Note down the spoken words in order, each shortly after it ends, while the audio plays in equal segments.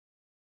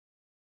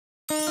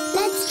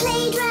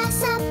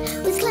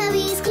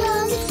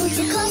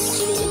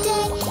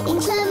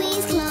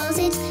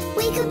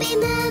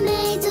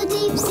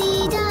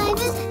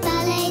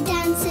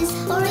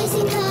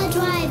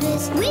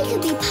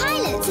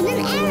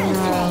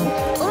aeroplane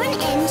or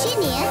an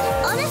engineer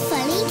on a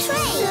funny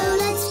train. So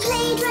let's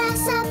play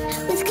dress up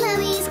with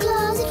Chloe's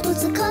Closet.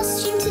 What's the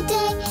costume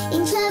today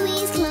in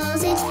Chloe's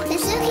Closet?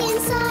 Let's look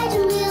inside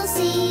and we'll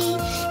see.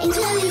 In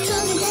Chloe's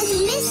Closet there's a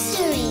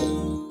mystery.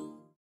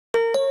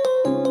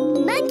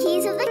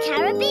 Monkeys of the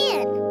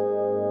Caribbean.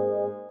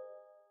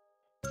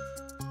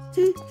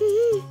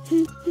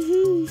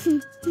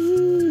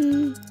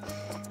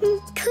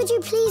 Could you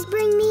please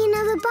bring me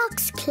another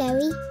box,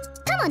 Chloe?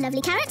 Come on,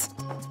 lovely carrot.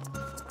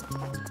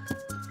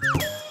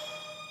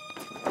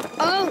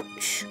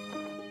 Ouch!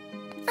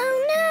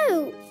 Oh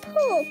no!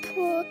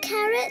 Poor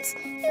carrot.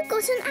 You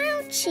got an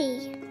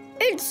ouchie.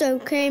 It's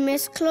okay,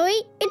 Miss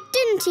Chloe. It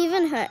didn't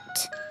even hurt.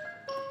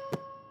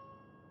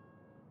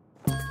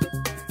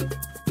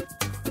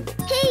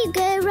 Here you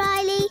go,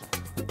 Riley.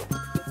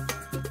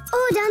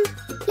 All done.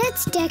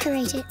 Let's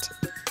decorate it.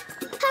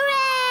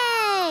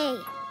 Hooray!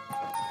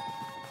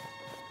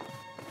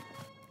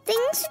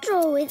 Things to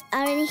draw with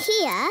are in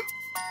here,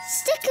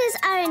 stickers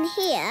are in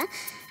here,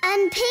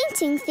 and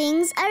painting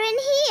things are in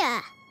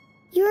here.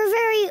 You're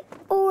very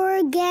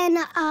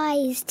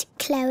organised,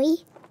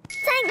 Chloe.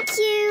 Thank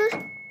you.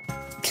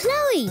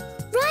 Chloe,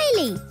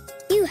 Riley,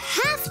 you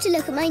have to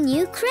look at my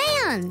new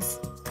crayons.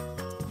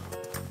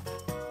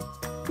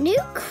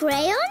 New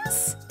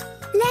crayons?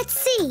 Let's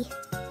see.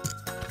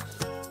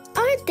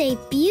 Aren't they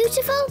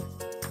beautiful?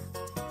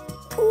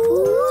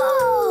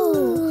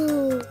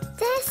 Ooh!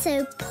 They're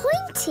so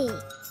pointy.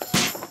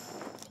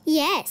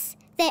 Yes,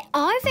 they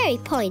are very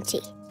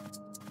pointy.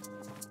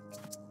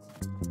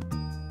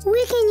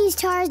 We can use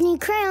Tara's new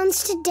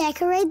crayons to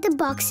decorate the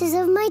boxes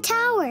of my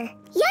tower.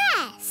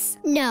 Yes!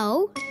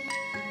 No.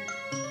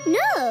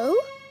 No?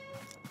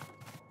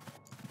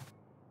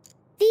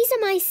 These are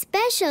my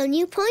special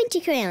new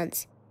pointy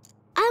crayons.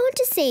 I want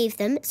to save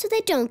them so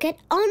they don't get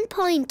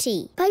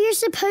unpointy. But you're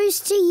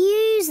supposed to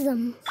use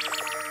them.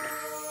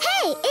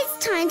 Hey, it's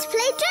time to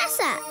play dress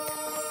up.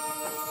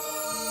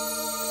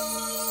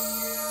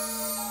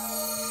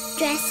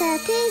 Dress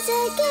up is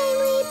a game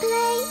we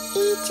play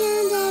each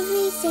and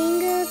every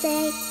single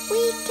day.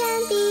 We can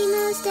be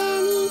most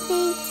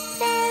anything.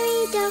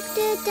 Fairy,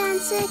 doctor,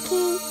 dancer,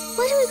 king.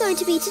 What are we going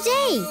to be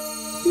today?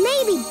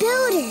 Maybe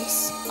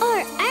builders.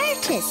 Or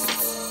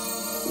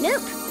artists?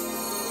 Nope.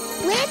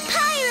 We're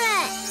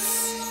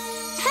pirates!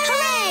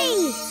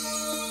 Hooray!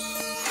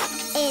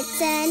 It's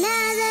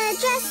another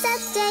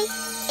dress-up day.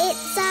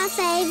 It's our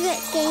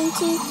favourite game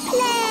to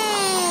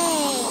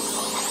play.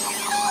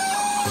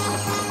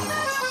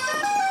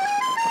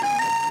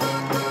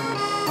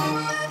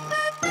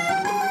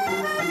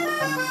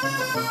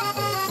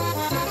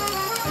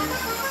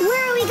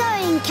 Where are we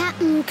going,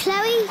 Captain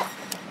Chloe?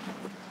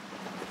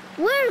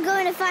 We're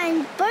going to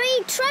find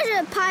buried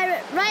treasure,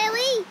 Pirate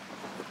Riley.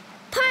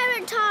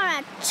 Pirate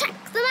Tara, check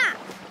the map.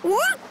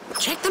 What?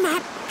 Check the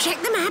map.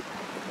 Check the map.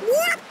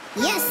 What?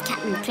 Yes,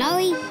 Captain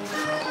Chloe.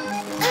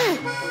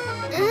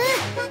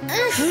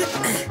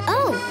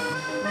 Oh.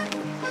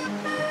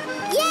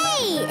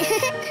 Yay!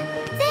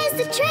 There's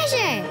the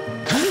treasure.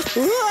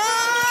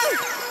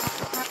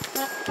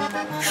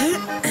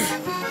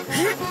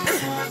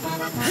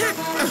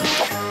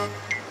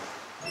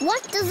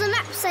 What does the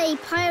map say,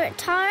 Pirate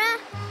Tara?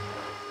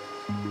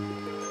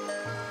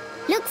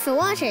 Look for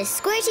water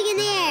squirting in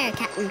the air,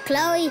 Captain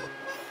Chloe.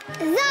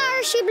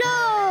 There she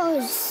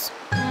blows!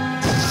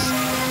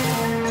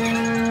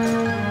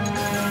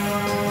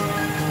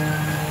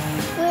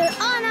 We're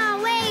on our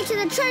way to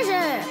the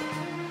treasure.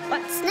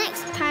 What's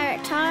next,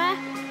 Pirate Tara?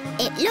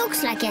 It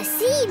looks like a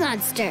sea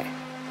monster.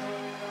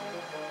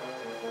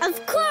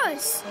 Of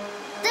course!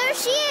 There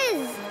she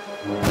is!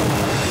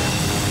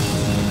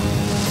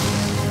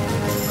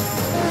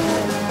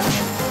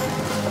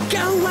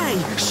 Go away!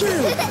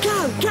 Shoo!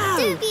 Go!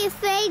 Don't be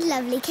afraid,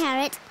 lovely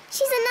carrot.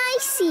 She's a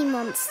nice sea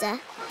monster.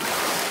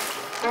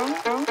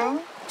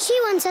 She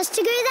wants us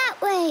to go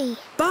that way.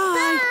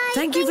 Bye!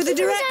 Thank you for the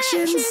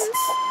directions.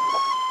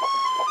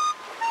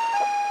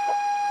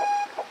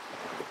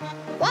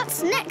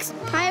 What's next,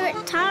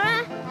 Pirate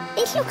Tara?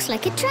 It looks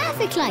like a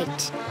traffic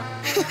light.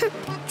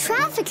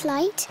 Traffic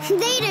light?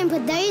 They don't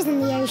put those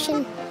in the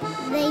ocean.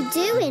 They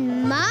do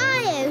in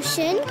my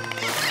ocean.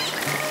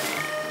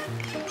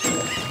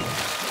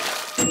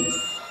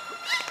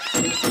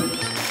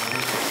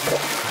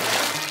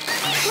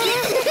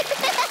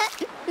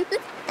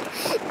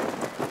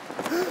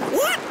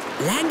 What?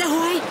 Land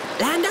ahoy!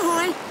 Land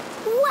ahoy!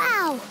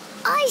 Wow!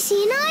 I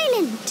see an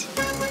island.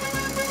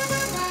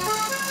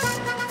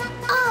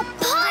 A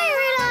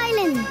pirate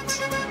island.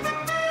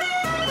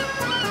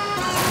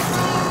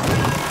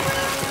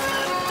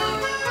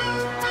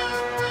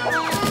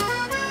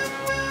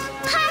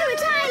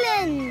 Pirate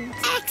Island!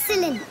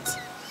 Excellent.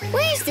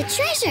 Where's the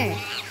treasure?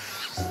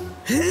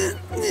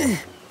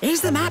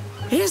 Here's the map.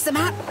 Here's the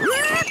map.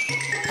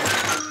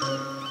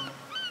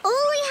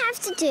 All we have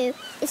to do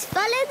is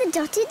follow the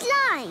dotted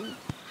line.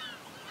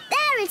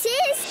 There it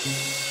is.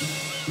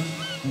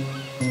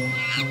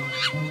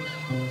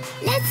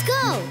 Let's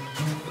go!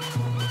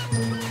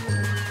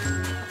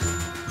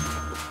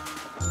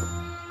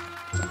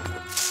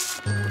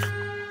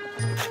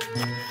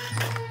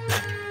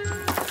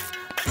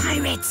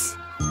 pirates.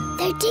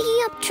 They're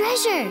digging up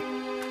treasure.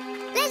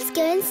 Let's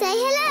go and say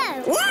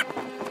hello. What?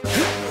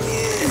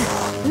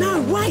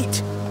 No,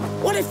 wait.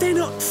 What if they're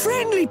not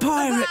friendly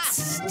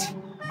pirates?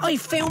 I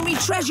found me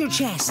treasure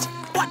chest.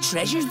 What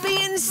treasures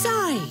be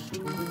inside?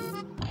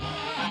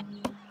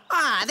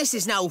 Ah, this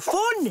is no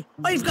fun.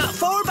 I've got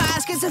 4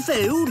 baskets of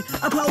food,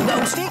 a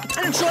pogo stick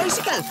and a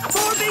tricycle,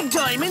 4 big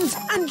diamonds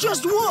and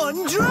just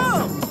 1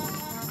 drum.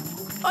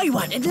 I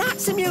wanted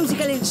lots of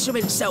musical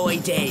instruments, so I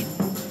did.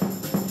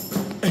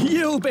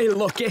 You'll be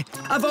lucky.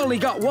 I've only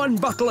got 1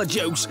 bottle of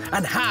juice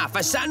and half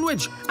a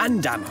sandwich,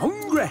 and I'm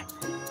hungry.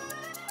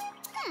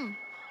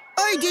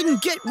 I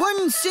didn't get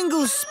 1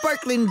 single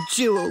sparkling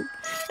jewel.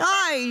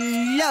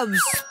 I love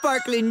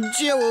sparkling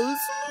jewels.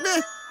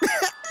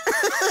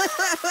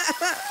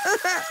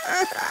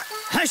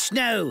 Hush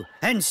now,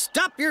 and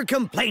stop your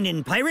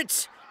complaining,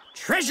 pirates.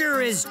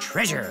 Treasure is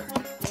treasure.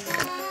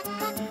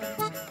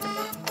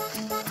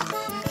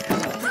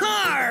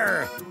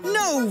 Har!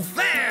 No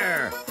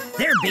fair!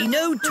 There be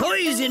no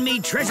toys in me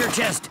treasure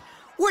chest.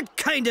 What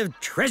kind of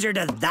treasure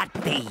does that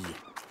be?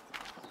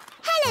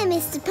 Hello,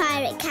 Mr.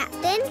 Pirate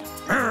Captain.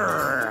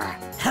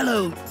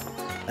 Hello.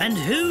 And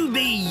who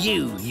be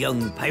you,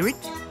 young pirate?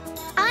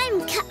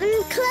 I'm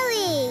Captain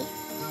Chloe.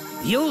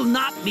 You'll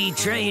not be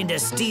trying to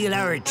steal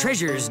our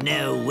treasures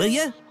now, will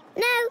you?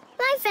 No,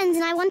 my friends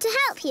and I want to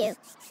help you.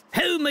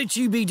 How might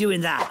you be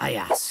doing that, I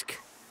ask?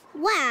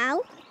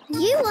 Well,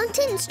 you want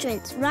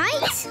instruments,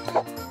 right?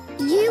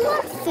 You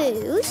want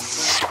food.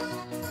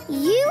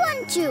 You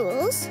want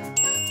jewels.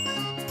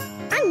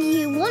 And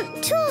you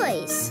want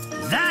toys.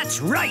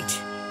 That's right.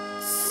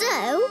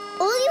 So,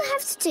 all you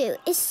have to do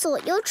is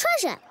sort your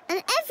treasure,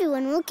 and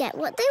everyone will get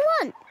what they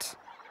want.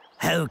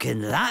 How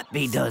can that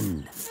be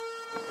done?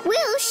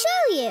 We'll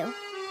show you.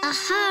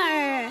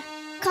 Aha!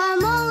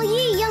 Come all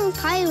ye young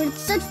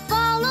pirates that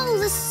follow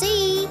the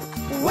sea.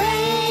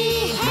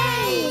 Way,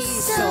 hey,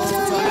 sort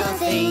all your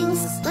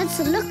things. Let's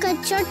look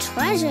at your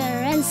treasure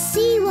and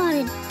see what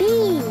it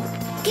be.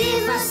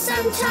 Give us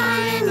some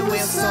time and we'll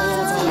sort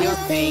all your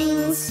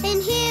things.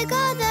 And here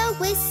go the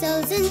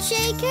whistles and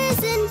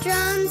shakers and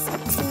drums.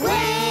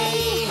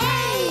 Way,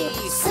 hey,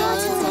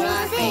 sort all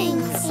our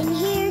things. And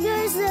here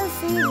goes the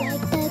food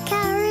like the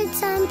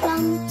carrots and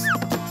plums.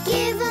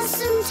 Give us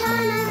some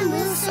time and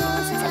we'll sort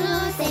all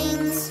our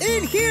things.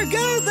 And here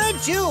go the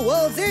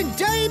jewels and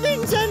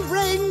diamonds and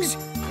rings.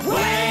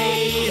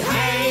 Way,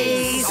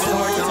 hey,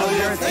 sort all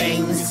your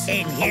things.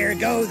 And here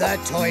go the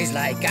toys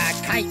like a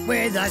kite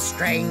with a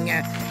string.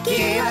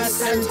 Give us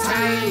some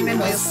time and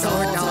we'll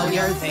sort all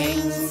your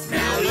things.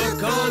 Now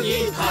look all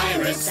ye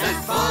pirates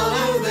that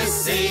follow the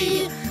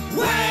sea.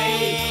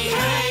 Way,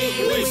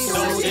 hey, we've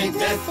sorted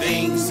the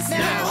things.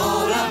 Now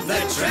all of the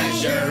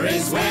treasure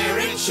is where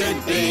it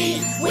should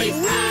be. We've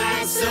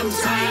had some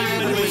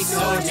time and we've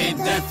sorted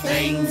the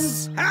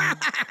things.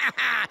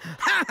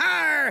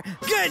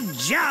 Good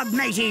job,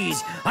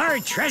 mateys. Our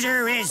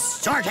treasure is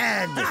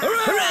sorted.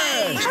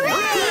 Hooray! Hooray!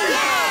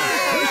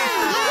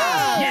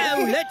 Now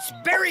let's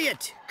bury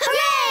it.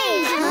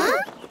 Hooray!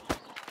 Huh?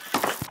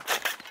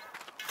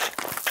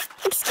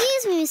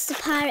 Excuse me, Mr.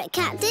 Pirate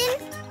Captain.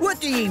 What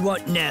do ye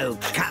want now,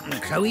 Captain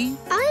Chloe?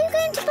 Are you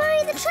going to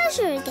bury the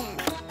treasure again?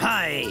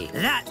 Hi,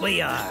 that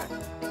we are.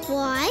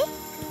 Why?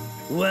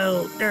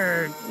 Well,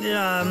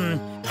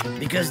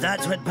 because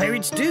that's what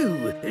pirates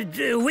do.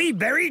 We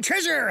bury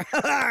treasure.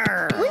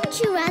 Wouldn't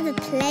you rather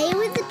play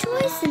with the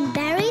toys than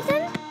bury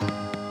them?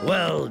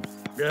 Well,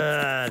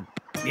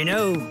 you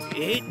know,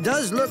 it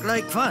does look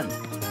like fun.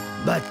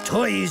 But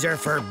toys are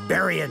for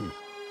burying,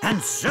 and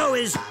so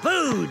is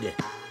food.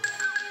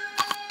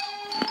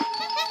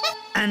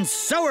 And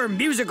so are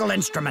musical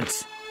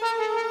instruments.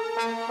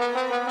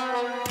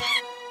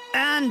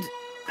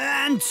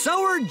 And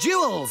so are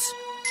jewels.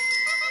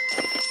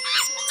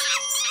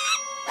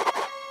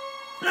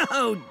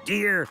 Oh,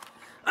 dear.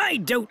 I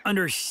don't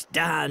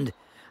understand.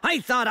 I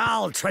thought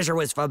all treasure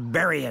was for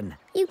burying.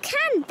 You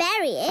can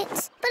bury it,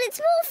 but it's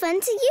more fun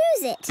to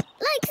use it,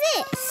 like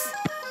this.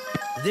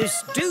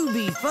 This do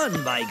be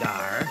fun, by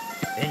gar.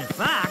 In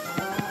fact,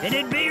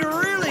 it'd be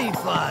really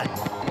fun.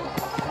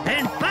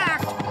 In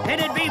fact,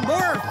 it'd be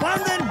more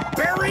fun than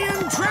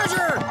burying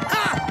treasure.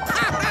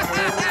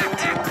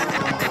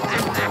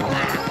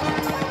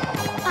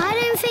 I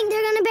don't think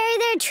they're going to bury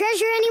their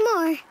treasure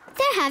anymore.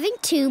 They're having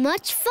too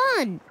much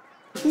fun.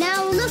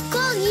 Now look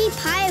all ye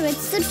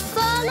pirates that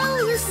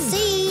follow the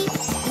sea.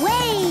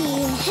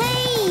 Way,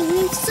 hey,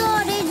 we've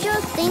sorted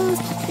your things.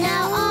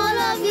 Now all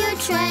of your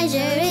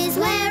treasure is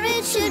where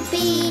it should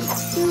be.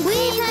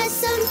 We had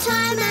some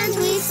time and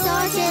we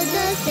sorted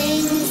the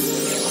things.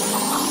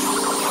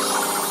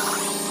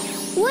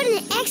 What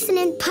an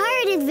excellent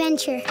pirate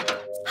adventure.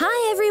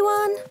 Hi,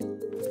 everyone.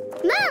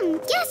 Mum,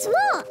 guess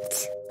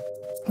what?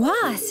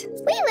 What?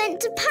 We went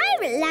to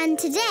Pirate Land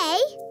today.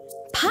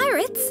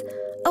 Pirates?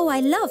 Oh,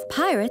 I love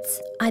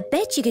pirates. I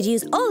bet you could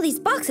use all these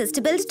boxes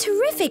to build a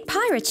terrific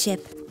pirate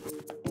ship.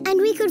 And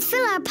we could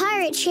fill our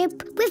pirate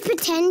ship with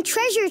pretend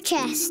treasure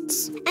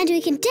chests. And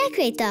we can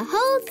decorate the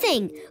whole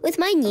thing with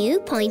my new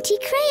pointy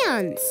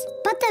crayons.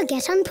 But they'll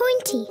get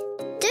unpointy.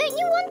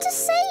 want to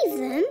save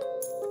them?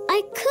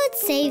 I could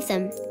save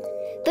them,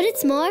 but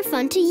it's more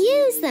fun to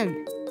use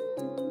them.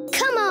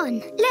 Come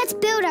on, let's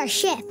build our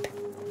ship.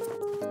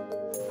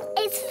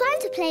 It's fun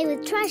to play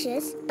with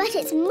treasures, but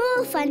it's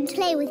more fun to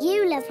play with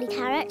you, lovely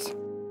Carrot.